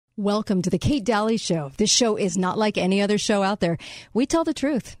Welcome to the Kate Daly Show. This show is not like any other show out there. We tell the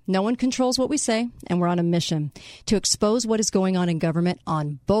truth. No one controls what we say, and we're on a mission to expose what is going on in government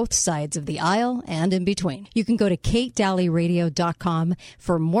on both sides of the aisle and in between. You can go to KateDalyRadio.com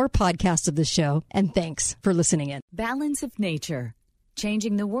for more podcasts of the show, and thanks for listening in. Balance of Nature,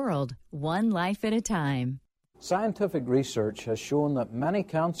 changing the world one life at a time. Scientific research has shown that many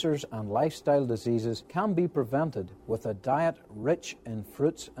cancers and lifestyle diseases can be prevented with a diet rich in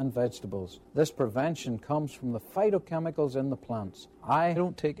fruits and vegetables. This prevention comes from the phytochemicals in the plants. I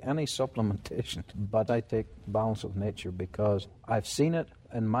don't take any supplementation, but I take Balance of Nature because I've seen it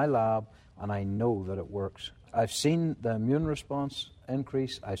in my lab and I know that it works. I've seen the immune response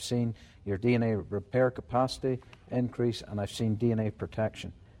increase, I've seen your DNA repair capacity increase, and I've seen DNA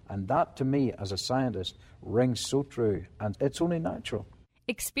protection. And that, to me, as a scientist, rings so true, and it's only natural.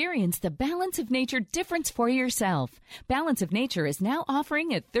 Experience the Balance of Nature difference for yourself. Balance of Nature is now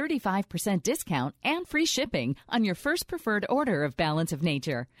offering a 35% discount and free shipping on your first preferred order of Balance of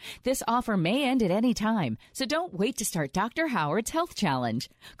Nature. This offer may end at any time, so don't wait to start Dr. Howard's Health Challenge.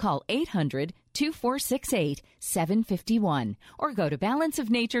 Call 800-2468-751 or go to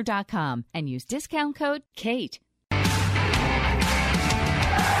balanceofnature.com and use discount code KATE.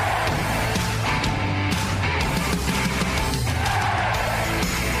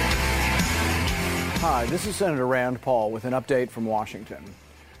 Hi, this is Senator Rand Paul with an update from Washington.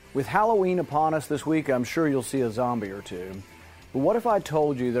 With Halloween upon us this week, I'm sure you'll see a zombie or two. But what if I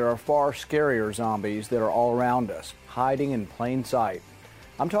told you there are far scarier zombies that are all around us, hiding in plain sight?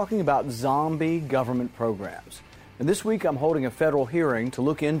 I'm talking about zombie government programs. And this week I'm holding a federal hearing to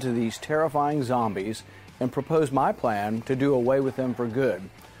look into these terrifying zombies and propose my plan to do away with them for good.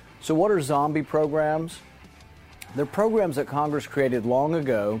 So what are zombie programs? They're programs that Congress created long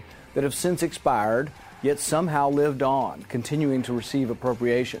ago that have since expired, yet somehow lived on, continuing to receive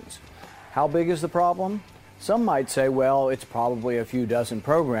appropriations. How big is the problem? Some might say, well, it's probably a few dozen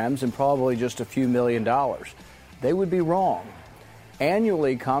programs and probably just a few $1 million. They would be wrong.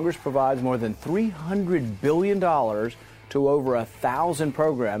 Annually, Congress provides more than $300 billion to over 1,000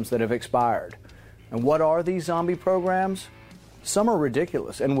 programs that have expired. And what are these zombie programs? Some are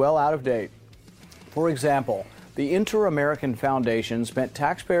ridiculous and well out of date. For example, the Inter-American Foundation spent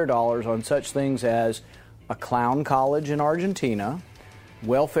taxpayer dollars on such things as a clown college in Argentina,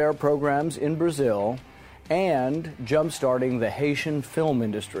 welfare programs in Brazil, and jump-starting the Haitian film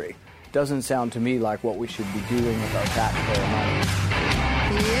industry. Doesn't sound to me like what we should be doing with our taxpayer money.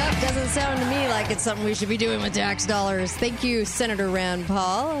 Yep, doesn't sound to me like it's something we should be doing with tax dollars. Thank you, Senator Rand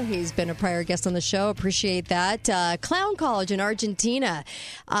Paul. He's been a prior guest on the show. Appreciate that. Clown College in Argentina.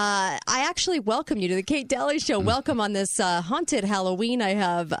 I actually welcome you to the Kate Daly Show. Welcome on this haunted Halloween. I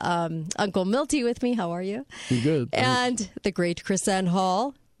have Uncle Milty with me. How are you? Good. And the great KrisAnne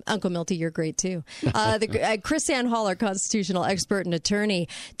Hall. Uncle Milty, you're great, too. KrisAnne Hall, our constitutional expert and attorney.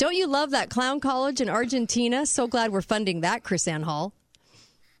 Don't you love that Clown College in Argentina? So glad we're funding that, KrisAnne Hall.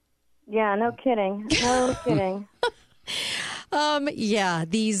 Yeah, no kidding. No kidding. Yeah,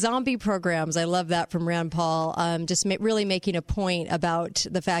 the zombie programs. I love that from Rand Paul. Just really making a point about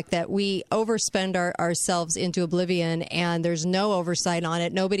the fact that we overspend ourselves into oblivion and there's no oversight on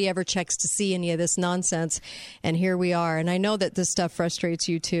it. Nobody ever checks to see any of this nonsense. And here we are. And I know that this stuff frustrates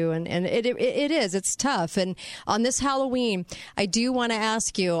you, too. And it is. It's tough. And on this Halloween, I do want to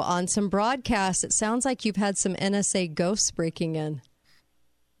ask you, on some broadcasts, it sounds like you've had some NSA ghosts breaking in.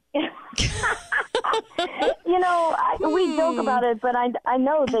 You know, we joke about it, but I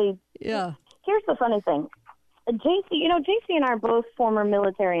know they. Yeah. Here's the funny thing, JC and I are both former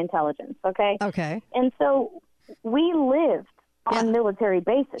military intelligence. Okay. Okay. And so we lived on military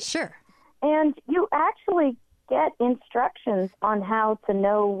bases. Sure. And you actually get instructions on how to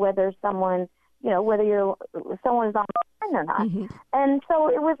know whether someone, someone is on the line or not. Mm-hmm. And so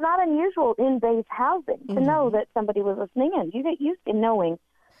it was not unusual in base housing to know that somebody was listening in. You get used to knowing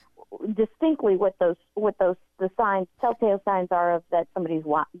distinctly what the telltale signs are of that somebody's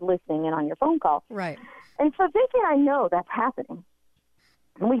listening in on your phone call. Right. And so JC and I know that's happening.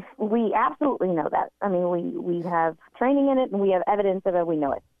 We absolutely know that. I mean, we have training in it and we have evidence of it. We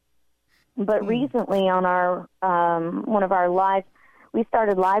know it. But recently on our one of our live, we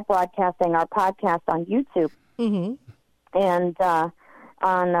started live broadcasting our podcast on YouTube. Mm-hmm. And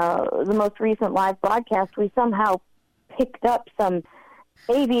on the most recent live broadcast, we somehow picked up some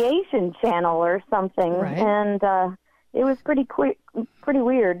aviation channel or something, right. And it was pretty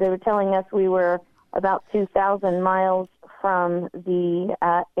weird. They were telling us we were about 2,000 miles from the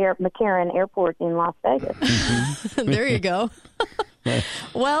McCarran Airport in Las Vegas. There you go.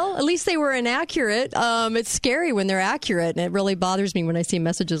 Well, at least they were inaccurate. It's scary when they're accurate, and it really bothers me when I see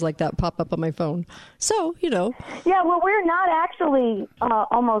messages like that pop up on my phone. So, Yeah, well, we're not actually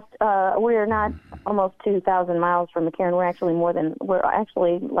we're not almost 2,000 miles from McCarran. We're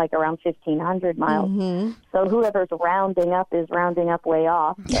actually like around 1,500 miles. Mm-hmm. So whoever's rounding up is rounding up way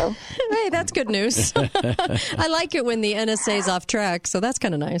off. So. Hey, that's good news. I like it when the NSA's off track, so that's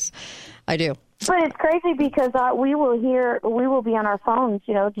kind of nice. I do. But it's crazy because we will be on our phones,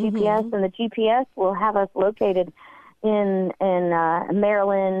 GPS, and the GPS will have us located in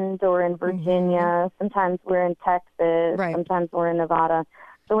Maryland or in Virginia. Mm-hmm. Sometimes we're in Texas. Right. Sometimes we're in Nevada.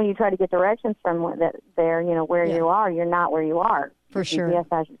 So when you try to get directions from there, where you are, you're not where you are. For sure. GPS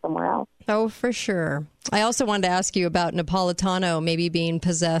has you somewhere else. Oh, for sure. I also wanted to ask you about Napolitano maybe being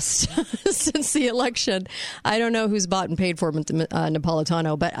possessed since the election. I don't know who's bought and paid for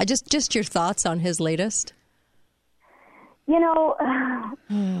Napolitano, but just your thoughts on his latest. I'm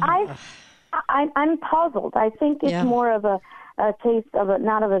puzzled. I think it's more of a case of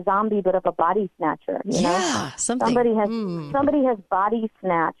not of a zombie, but of a body snatcher. Somebody has body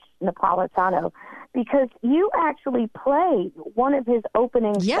snatched Napolitano, because you actually played one of his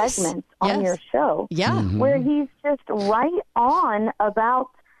opening segments on your show, where he's just right on about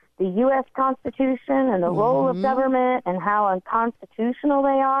the U.S. Constitution and the role of government and how unconstitutional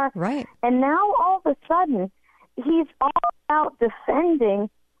they are. Right. And now all of a sudden, he's all about defending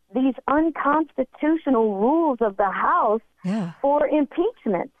these unconstitutional rules of the House for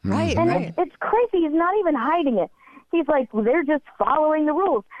impeachment. Right, and it's crazy. He's not even hiding it. He's like, they're just following the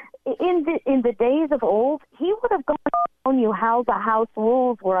rules. In the days of old, he would have shown you how the House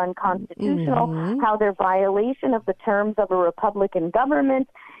rules were unconstitutional, how they're violation of the terms of a Republican government.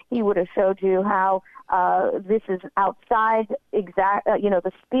 He would have showed you how this is outside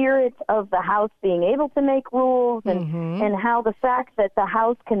the spirit of the House being able to make rules, and how the fact that the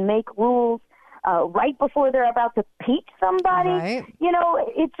House can make rules right before they're about to impeach somebody,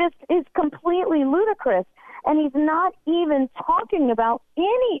 it just is completely ludicrous. And he's not even talking about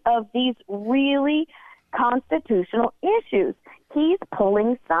any of these really constitutional issues. He's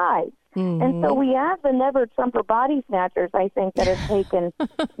pulling sides. And so we have the never-Trumper body snatchers, I think, that have taken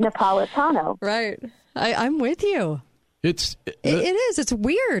Napolitano. Right. I'm with you. It is. It's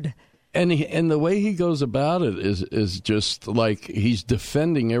weird. And the way he goes about it is just like he's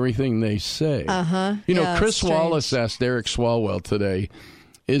defending everything they say. Chris Wallace asked Eric Swalwell today,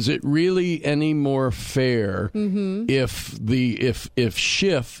 is it really any more fair if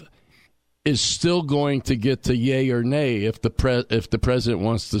Schiff is still going to get to yay or nay if the president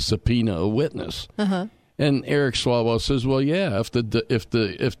wants to subpoena a witness? And Eric Swalwell says, well, yeah, if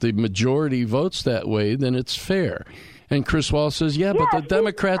the majority votes that way, then it's fair. And Chris Wallace says, but the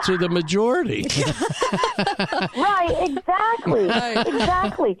Democrats are the majority. Right, exactly.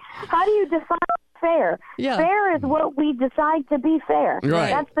 Exactly. How do you define fair? Fair is what we decide to be fair. Right.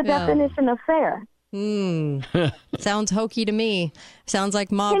 That's the definition of fair. Sounds hokey to me. Sounds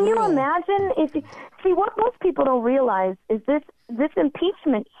like mob Can rule. you imagine? What most people don't realize is this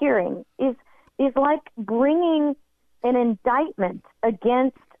impeachment hearing is like bringing an indictment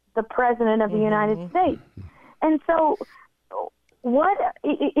against the President of the United States. And so what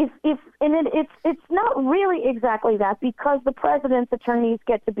if it's not really exactly that, because the president's attorneys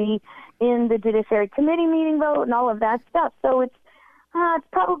get to be in the Judiciary Committee meeting vote and all of that stuff. So it's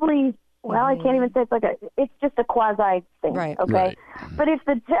probably, well, I can't even say it's just a quasi thing. Right. Okay. Right. But if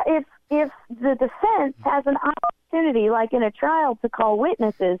the defense has an opportunity, like in a trial, to call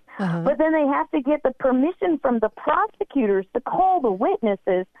witnesses, but then they have to get the permission from the prosecutors to call the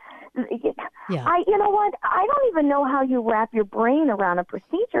witnesses. You know what? I don't even know how you wrap your brain around a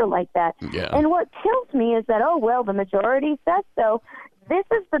procedure like that. Yeah. And what kills me is that, the majority says so. This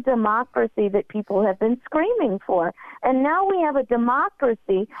is the democracy that people have been screaming for. And now we have a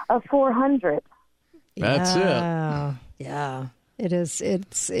democracy of 400. That's it. Yeah. It is.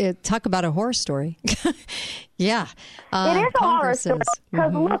 Talk about a horror story. Yeah. It is a horror story.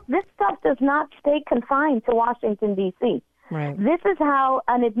 Because look, this stuff does not stay confined to Washington, D.C. Right. This is how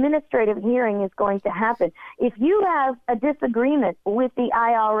an administrative hearing is going to happen. If you have a disagreement with the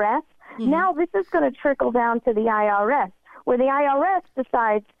IRS, now this is going to trickle down to the IRS, where the IRS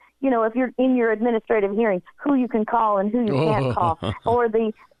decides, if you're in your administrative hearing, who you can call and who you can't call, or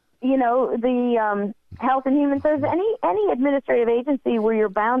the Health and Human Services, any administrative agency where you're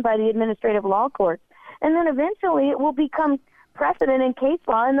bound by the administrative law courts. And then eventually it will become precedent in case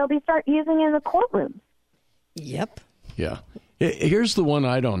law, and they'll start using it in the courtrooms. Yep. Yeah. Here's the one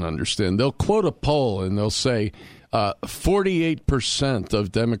I don't understand. They'll quote a poll and they'll say 48%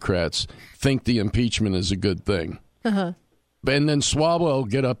 of Democrats think the impeachment is a good thing. And then Swalwell will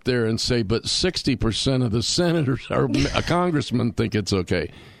get up there and say, but 60% of the senators or congressmen think it's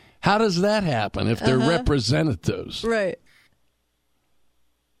okay. How does that happen if they're representatives? Right.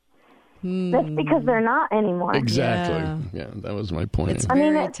 That's because they're not anymore. Exactly. Yeah, that was my point. It's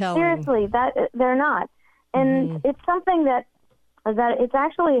very telling. Seriously, that they're not. And it's something that it's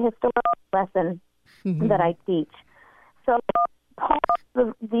actually a historical lesson that I teach. So part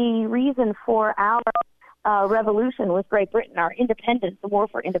of the reason for our revolution was Great Britain, our independence, the war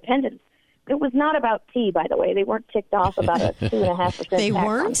for independence. It was not about tea, by the way. They weren't ticked off about a 2.5% They tax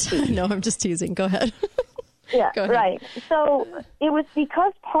weren't? on tea. No, I'm just teasing. Go ahead. Yeah, Go ahead. right. So it was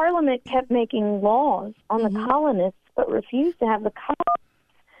because Parliament kept making laws on the colonists, but refused to have the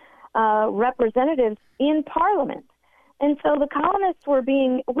representatives in Parliament. And so the colonists were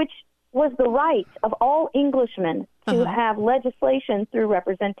which was the right of all Englishmen to have legislation through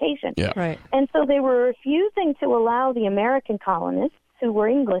representation. Yeah. Right. And so they were refusing to allow the American colonists, who were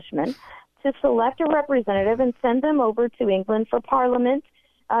Englishmen, to select a representative and send them over to England for Parliament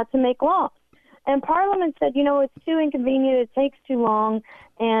to make laws. And Parliament said, it's too inconvenient, it takes too long,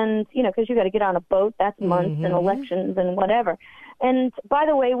 and, because you got to get on a boat, that's months and elections and whatever. And, by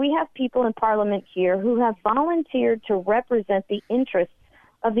the way, we have people in Parliament here who have volunteered to represent the interests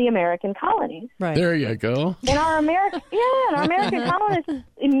of the American colonies. Right. There you go. And our American colonists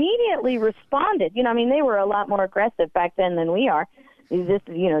immediately responded. They were a lot more aggressive back then than we are. These are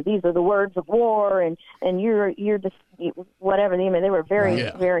the words of war, and you're just whatever. They were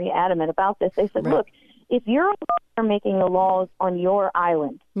very adamant about this. They said, look, if you're making the laws on your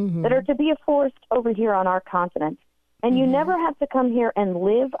island that are to be enforced over here on our continent, and you never have to come here and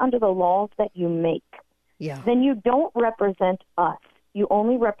live under the laws that you make, then you don't represent us. You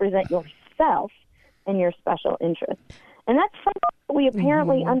only represent yourself and your special interests. And that's something that we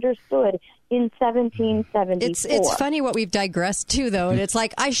apparently understood in 1774. It's funny what we've digressed to, though. And it's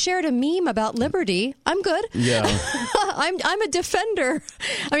like, I shared a meme about liberty. I'm good. Yeah. I'm a defender.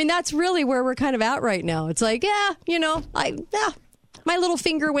 That's really where we're kind of at right now. It's like, my little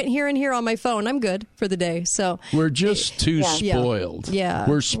finger went here and here on my phone. I'm good for the day. So we're just too spoiled. Yeah.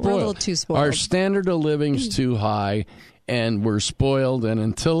 We're spoiled. We're a little too spoiled. Our standard of living's too high. And we're spoiled, and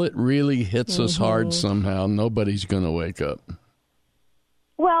until it really hits us hard somehow, nobody's going to wake up.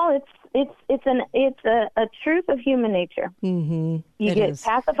 Well, it's a truth of human nature. You get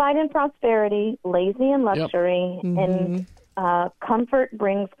pacified in prosperity, lazy in luxury, and comfort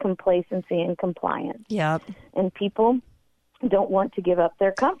brings complacency and compliance. Yep. And people don't want to give up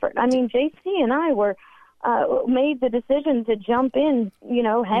their comfort. JC and I made the decision to jump in,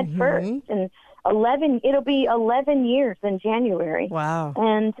 head first, and it'll be 11 years in January. Wow.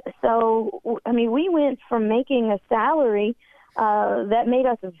 And so, we went from making a salary that made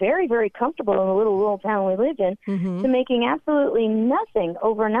us very, very comfortable in the little town we lived in to making absolutely nothing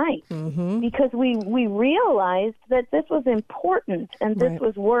overnight because we realized that this was important and this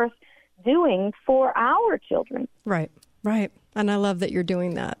was worth doing for our children. Right. And I love that you're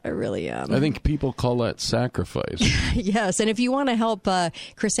doing that. I really am. I think people call that sacrifice. Yes. And if you want to help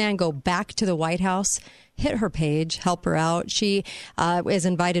KrisAnne go back to the White House, hit her page, help her out. She is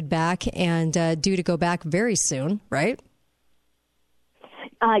invited back and due to go back very soon, right?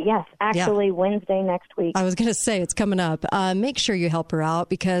 Yes, actually Wednesday next week. I was going to say it's coming up. Make sure you help her out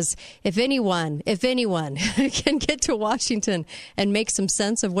because if anyone can get to Washington and make some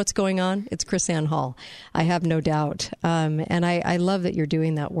sense of what's going on, it's KrisAnne Hall. I have no doubt. And I love that you're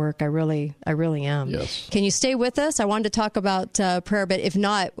doing that work. I really am. Yes. Can you stay with us? I wanted to talk about prayer, but if you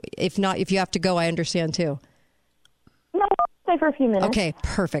have to go, I understand too. No, I'll stay for a few minutes. Okay,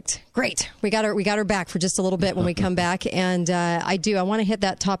 perfect. Great. We got her back for just a little bit when we come back. And I want to hit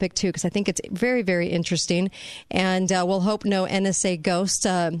that topic, too, because I think it's very, very interesting. And we'll hope no NSA ghost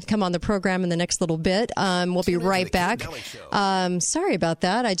come on the program in the next little bit. We'll be right back. Sorry about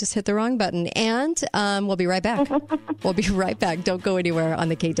that. I just hit the wrong button. And we'll be right back. We'll be right back. Don't go anywhere on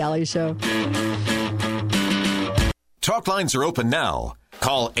The Kate Daly Show. Talk lines are open now.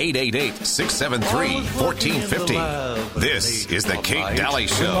 Call 888-673-1450. This is the Kate Daly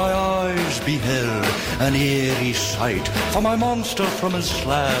Show. My eyes beheld an eerie sight, for my monster from his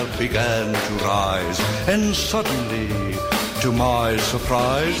slab began to rise. And suddenly, to my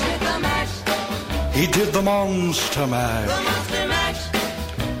surprise, he did the monster mash.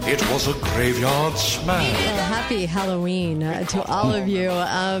 it was a graveyard smash. Well, happy Halloween to all of you.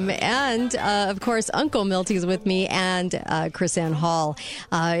 And, of course, Uncle Milty is with me, and KrisAnne Hall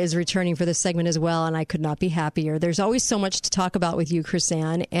is returning for this segment as well, and I could not be happier. There's always so much to talk about with you,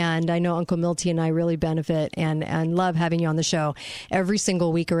 KrisAnne, and I know Uncle Milty and I really benefit and love having you on the show every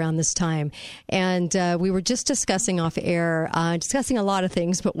single week around this time. And we were just discussing off air, discussing a lot of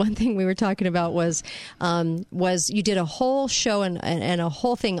things, but one thing we were talking about was you did a whole show and a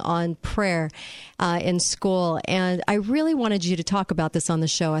whole thing on prayer in school, and I really wanted you to talk about this on the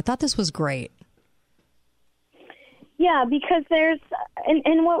show. I thought this was great. Yeah, because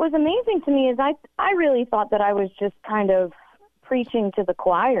and what was amazing to me is I really thought that I was just kind of preaching to the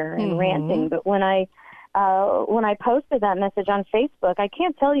choir and ranting, but when I posted that message on Facebook, I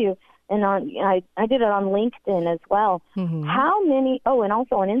can't tell you, and I did it on LinkedIn as well, how many, and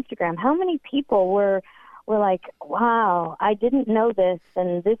also on Instagram, how many people were like, wow, I didn't know this,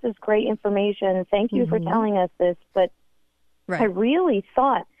 and this is great information. Thank you for telling us this. But I really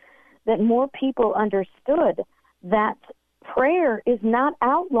thought that more people understood that prayer is not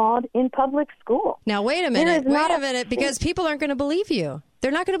outlawed in public school. Now, wait a minute, because people aren't going to believe you.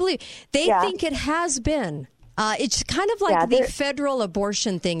 They're not going to believe. They think it has been. It's kind of like the federal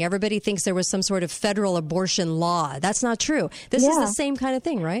abortion thing. Everybody thinks there was some sort of federal abortion law. That's not true. This is the same kind of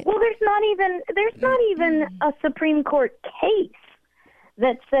thing, right? Well, there's not even a Supreme Court case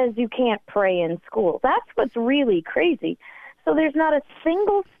that says you can't pray in school. That's what's really crazy. So there's not a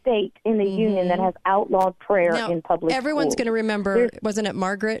single state in the union that has outlawed prayer in public everyone's schools. Going to remember, wasn't it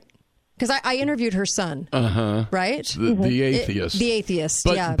Margaret? Because I interviewed her son, right? The atheist. The atheist,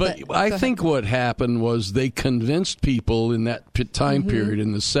 But I think what happened was they convinced people in that time period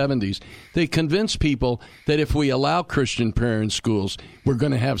in the 70s, they convinced people that if we allow Christian prayer in schools, we're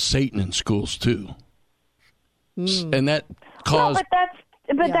going to have Satan in schools too. And that caused...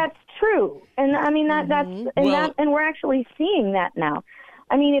 That's true. And I mean, and we're actually seeing that now.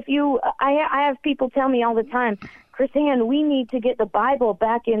 I mean, I have people tell me all the time, KrisAnne, we need to get the Bible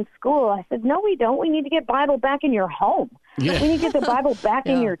back in school. I said, no, we don't. We need to get Bible back in your home. Yeah. We need to get the Bible back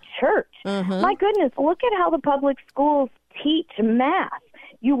in your church. My goodness, look at how the public schools teach math.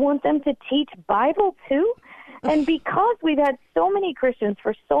 You want them to teach Bible too? And because we've had so many Christians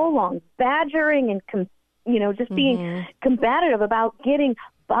for so long badgering and just being combative about getting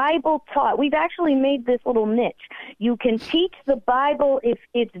Bible taught, we've actually made this little niche. You can teach the Bible if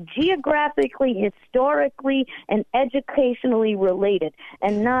it's geographically, historically, and educationally related,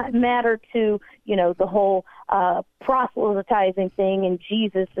 and not matter to, the whole proselytizing thing and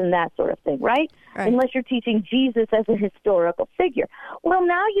Jesus and that sort of thing, right? Unless you're teaching Jesus as a historical figure. Well,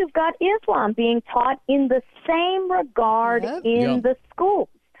 now you've got Islam being taught in the same regard in the schools.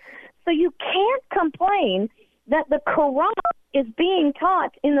 So you can't complain that the Quran is being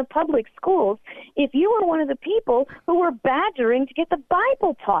taught in the public schools if you were one of the people who were badgering to get the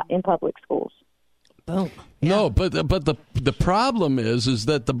Bible taught in public schools. Boom. Yeah. No, but the problem is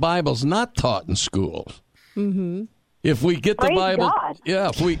that the Bible's not taught in schools. If we get the Bible, God.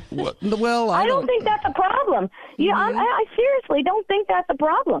 I don't think that's a problem. I seriously don't think that's a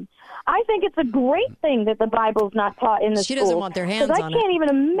problem. I think it's a great thing that the Bible's not taught in the schools. She doesn't want their hands on it. I can't even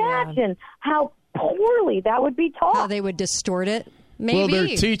imagine how poorly that would be taught. How they would distort it. Maybe. Well,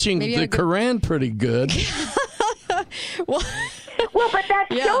 they're teaching the Quran pretty good. Well, but that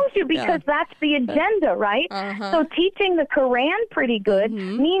shows you because that's the agenda, right? So teaching the Quran pretty good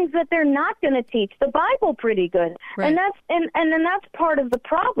means that they're not going to teach the Bible pretty good, and then that's part of the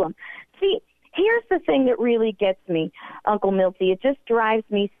problem. See, here's the thing that really gets me, Uncle Milty. It just drives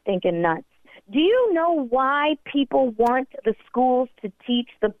me stinking nuts. Do you know why people want the schools to teach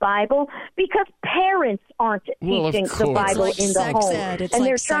the Bible? Because parents aren't teaching the Bible in the home. And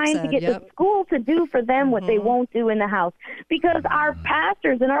they're trying to get the school to do for them what they won't do in the house. Because our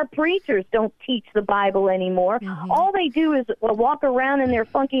pastors and our preachers don't teach the Bible anymore. All they do is walk around in their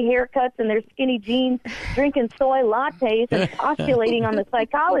funky haircuts and their skinny jeans, drinking soy lattes and postulating on the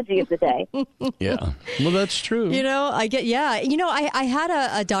psychology of the day. Yeah. Well, that's true. I had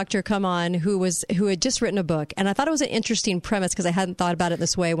a doctor come on who had just written a book, and I thought it was an interesting premise because I hadn't thought about it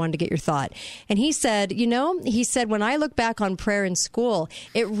this way. I wanted to get your thought. And he said, when I look back on prayer in school,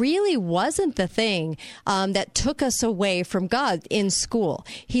 it really wasn't the thing that took us away from God in school.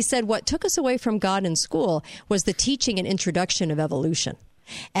 He said what took us away from God in school was the teaching and introduction of evolution.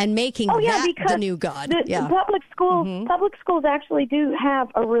 and making that the new God. The public schools actually do have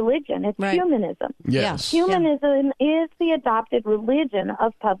a religion. It's humanism. Yes. Humanism is the adopted religion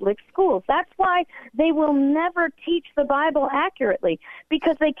of public schools. That's why they will never teach the Bible accurately,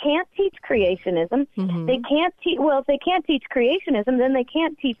 because they can't teach creationism. They can't teach, if they can't teach creationism, then they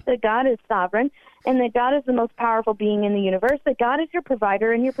can't teach that God is sovereign and that God is the most powerful being in the universe, that God is your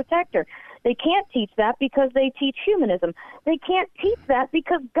provider and your protector. They can't teach that because they teach humanism. They can't teach that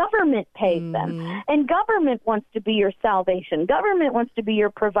because government pays them. And government wants to be your salvation. Government wants to be your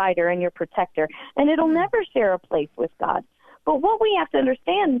provider and your protector. And it'll never share a place with God. But what we have to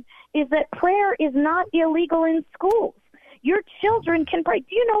understand is that prayer is not illegal in schools. Your children can pray. Do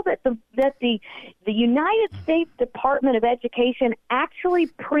you know that the United States Department of Education actually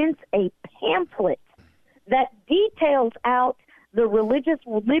prints a pamphlet that details out the religious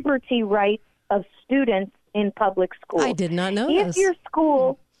liberty rights of students in public schools? I did not know this. If your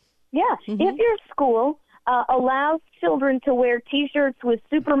school allows children to wear T-shirts with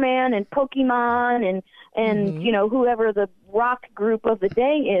Superman and Pokemon and you know, whoever the rock group of the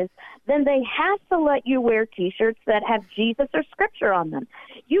day is, then they have to let you wear T-shirts that have Jesus or Scripture on them.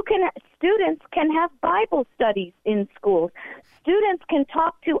 Students can have Bible studies in schools. Students can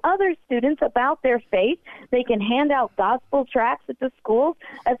talk to other students about their faith. They can hand out gospel tracts at the schools,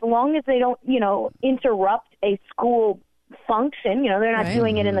 as long as they don't, interrupt a school function. They're not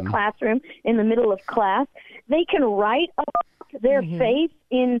doing it in the classroom in the middle of class. They can write about their faith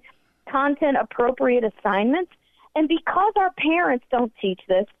in content-appropriate assignments. And because our parents don't teach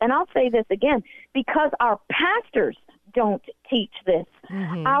this, and I'll say this again, because our pastors don't teach this,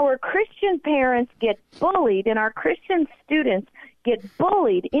 our Christian parents get bullied and our Christian students get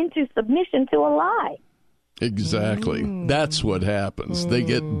bullied into submission to a lie. Exactly. That's what happens. They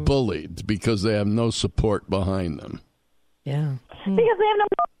get bullied because they have no support behind them. Yeah. Because they have no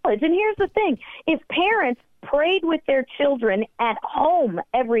knowledge. And here's the thing. If parents prayed with their children at home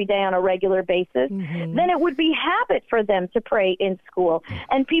every day on a regular basis, then it would be habit for them to pray in school.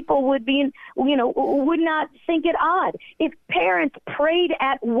 And people would would not think it odd. If parents prayed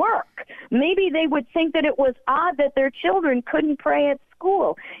at work, maybe they would think that it was odd that their children couldn't pray at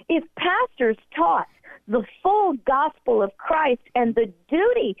school. If pastors taught the full gospel of Christ and the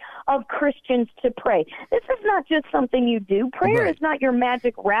duty of Christians to pray. This is not just something you do. Prayer is not your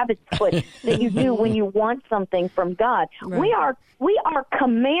magic rabbit's foot that you do when you want something from God. We are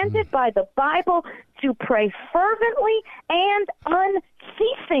commanded by the Bible to pray fervently and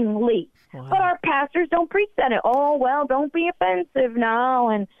unceasingly. But our pastors don't preach that. Oh, well, don't be offensive now,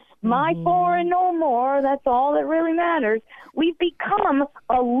 and my four and no more, that's all that really matters. We've become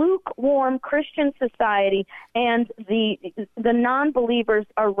a lukewarm Christian society, and the non-believers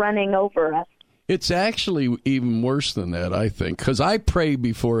are running over us. It's actually even worse than that, I think, because I pray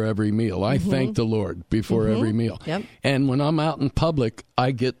before every meal. I thank the Lord before every meal. Yep. And when I'm out in public,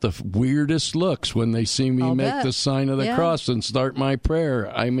 I get the weirdest looks when they see me make the sign of the cross and start my prayer.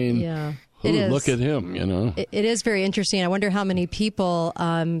 I mean... look at him, It is very interesting. I wonder how many people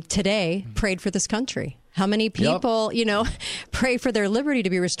today prayed for this country. How many people, pray for their liberty to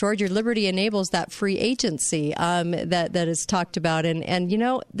be restored? Your liberty enables that free agency that is talked about. And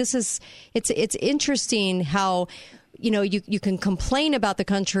it's interesting how, you can complain about the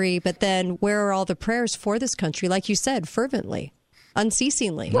country, but then where are all the prayers for this country? Like you said, fervently,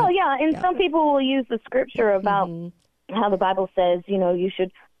 unceasingly. Well, and some people will use the scripture about how the Bible says, you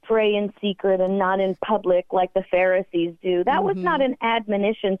should pray in secret and not in public like the Pharisees do. That was not an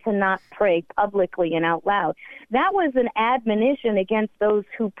admonition to not pray publicly and out loud. That was an admonition against those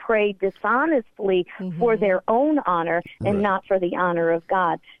who pray dishonestly for their own honor and not for the honor of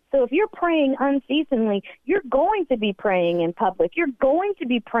God. So if you're praying unceasingly, you're going to be praying in public. You're going to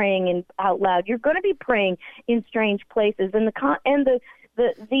be praying out loud. You're going to be praying in strange places. And the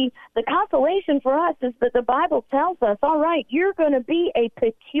consolation for us is that the Bible tells us, all right, you're going to be a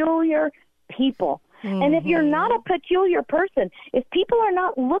peculiar people. And if you're not a peculiar person, if people are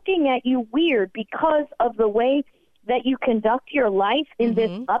not looking at you weird because of the way that you conduct your life in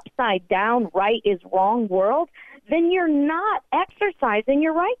this upside down, right is wrong world, then you're not exercising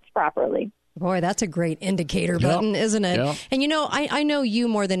your rights properly. Boy, that's a great indicator button, isn't it? Yep. And, I know you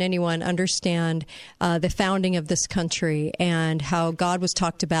more than anyone understand the founding of this country and how God was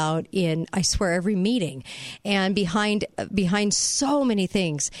talked about in, I swear, every meeting and behind so many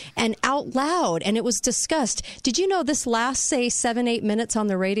things and out loud. And it was discussed. Did you know this last, say, 7-8 minutes on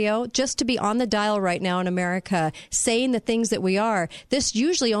the radio, just to be on the dial right now in America, saying the things that we are, this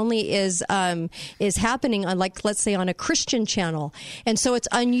usually only is happening on, let's say, on a Christian channel. And so it's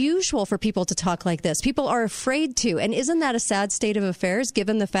unusual for people comfortable to talk like this. People are afraid to. And isn't that a sad state of affairs,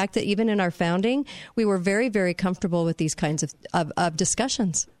 given the fact that even in our founding, we were very, very comfortable with these kinds of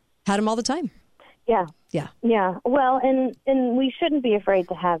discussions. Had them all the time. Yeah. Yeah. Yeah. Well, and we shouldn't be afraid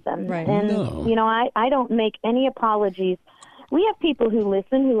to have them. Right. And, you know, I don't make any apologies. We have people who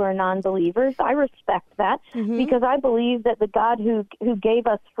listen who are non-believers. I respect that because I believe that the God who gave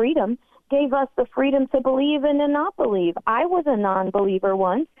us freedom gave us the freedom to believe and to not believe. I was a non-believer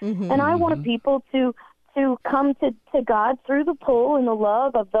once, and I want people to come to God through the pull and the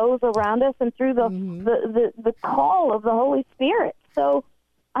love of those around us and through the call of the Holy Spirit. So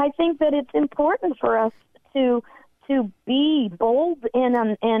I think that it's important for us to be bold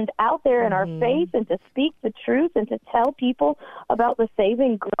and out there in our faith and to speak the truth and to tell people about the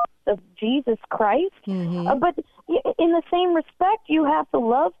saving grace of Jesus Christ. But in the same respect, you have to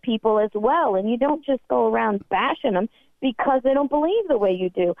love people as well, and you don't just go around bashing them because they don't believe the way you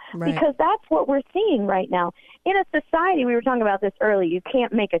do. Right. Because that's what we're seeing right now. In a society, we were talking about this earlier, you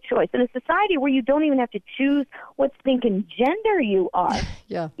can't make a choice. In a society where you don't even have to choose what stinking gender you are.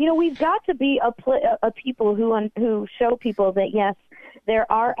 Yeah. You know, we've got to be a people who show people that, yes,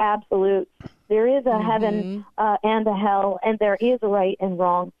 there are absolutes. There is a heaven and a hell, and there is a right and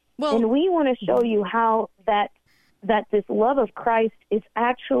wrong. Well, and we want to show you how that this love of Christ is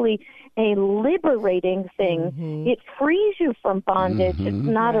actually a liberating thing. It frees you from bondage. It's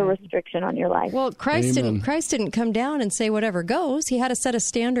not a restriction on your life. Well, Christ didn't come down and say whatever goes. He had a set of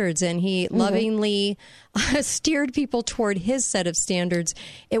standards, and he lovingly steered people toward his set of standards.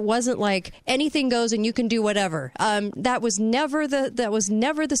 It wasn't like anything goes and you can do whatever. That was never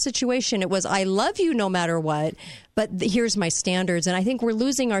the situation. It was, I love you no matter what, but here's my standards. And I think we're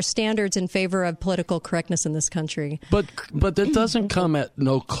losing our standards in favor of political correctness in this country. But that doesn't come at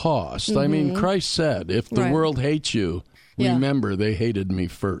no cost. I mean, Christ said, if the world hates you, remember they hated me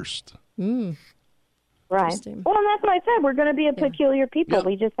first. Right. Well, and that's what I said. We're going to be a peculiar people. Yep.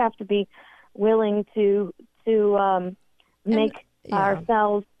 We just have to be willing to make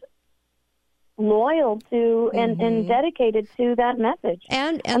ourselves loyal to and dedicated to that message.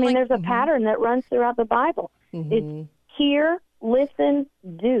 And I mean, there's a pattern that runs throughout the Bible. It's hear, listen,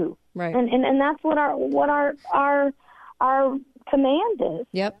 do. Right. And that's what our command is.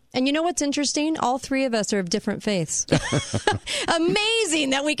 Yep. And you know what's interesting? All three of us are of different faiths.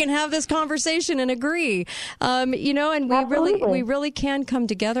 Amazing that we can have this conversation and agree. You know, and we really can come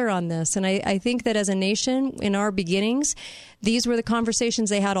together on this. And I think that as a nation, in our beginnings, these were the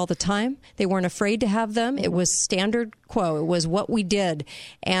conversations they had all the time. They weren't afraid to have them. It was standard quo. It was what we did.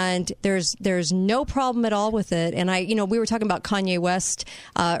 And there's no problem at all with it. And we were talking about Kanye West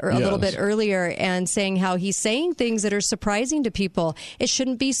a little bit earlier and saying how he's saying things that are surprising to people. It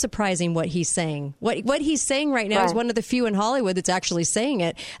shouldn't be surprising what he's saying. What he's saying right now is one of the few in Hollywood that's actually saying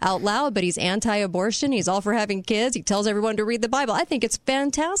it out loud, but he's anti-abortion. He's all for having kids. He tells everyone to read the Bible. I think it's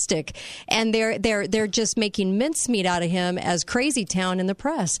fantastic. And they're just making mincemeat out of him as crazy town in the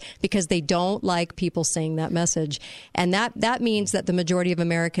press because they don't like people saying that message. And that means that the majority of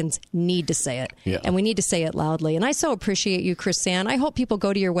Americans need to say it. Yeah. And we need to say it loudly. And I so appreciate you, KrisAnne. I hope people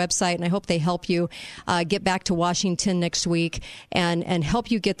go to your website, and I hope they help you get back to Washington next week and help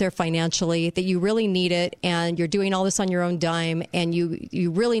you get there financially, that you really need it, and you're doing all this on your own dime, and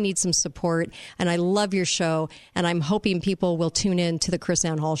you really need some support. And I love your show, and I'm hoping people will tune in to the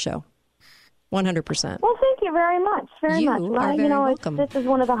KrisAnne Hall Show. 100%. Well, thank you very much. Very much. Are very welcome. This is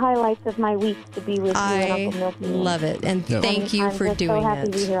one of the highlights of my week to be with you and Uncle Milky. I love it. And thank you for doing it. I'm so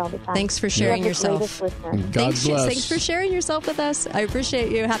happy to be here all the time. Thanks for sharing yourself. God bless. Thanks for sharing yourself with us. I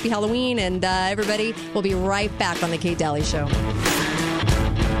appreciate you. Happy Halloween. And everybody, we'll be right back on The Kate Daly Show.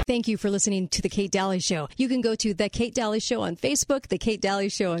 Thank you for listening to The Kate Daly Show. You can go to The Kate Daly Show on Facebook, The Kate Daly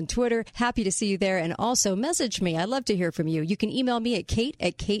Show on Twitter. Happy to see you there. And also message me. I'd love to hear from you. You can email me at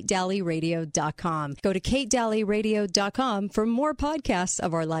kate@katedalyradio.com. Go to katedalyradio.com for more podcasts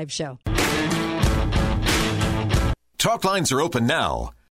of our live show. Talk lines are open now.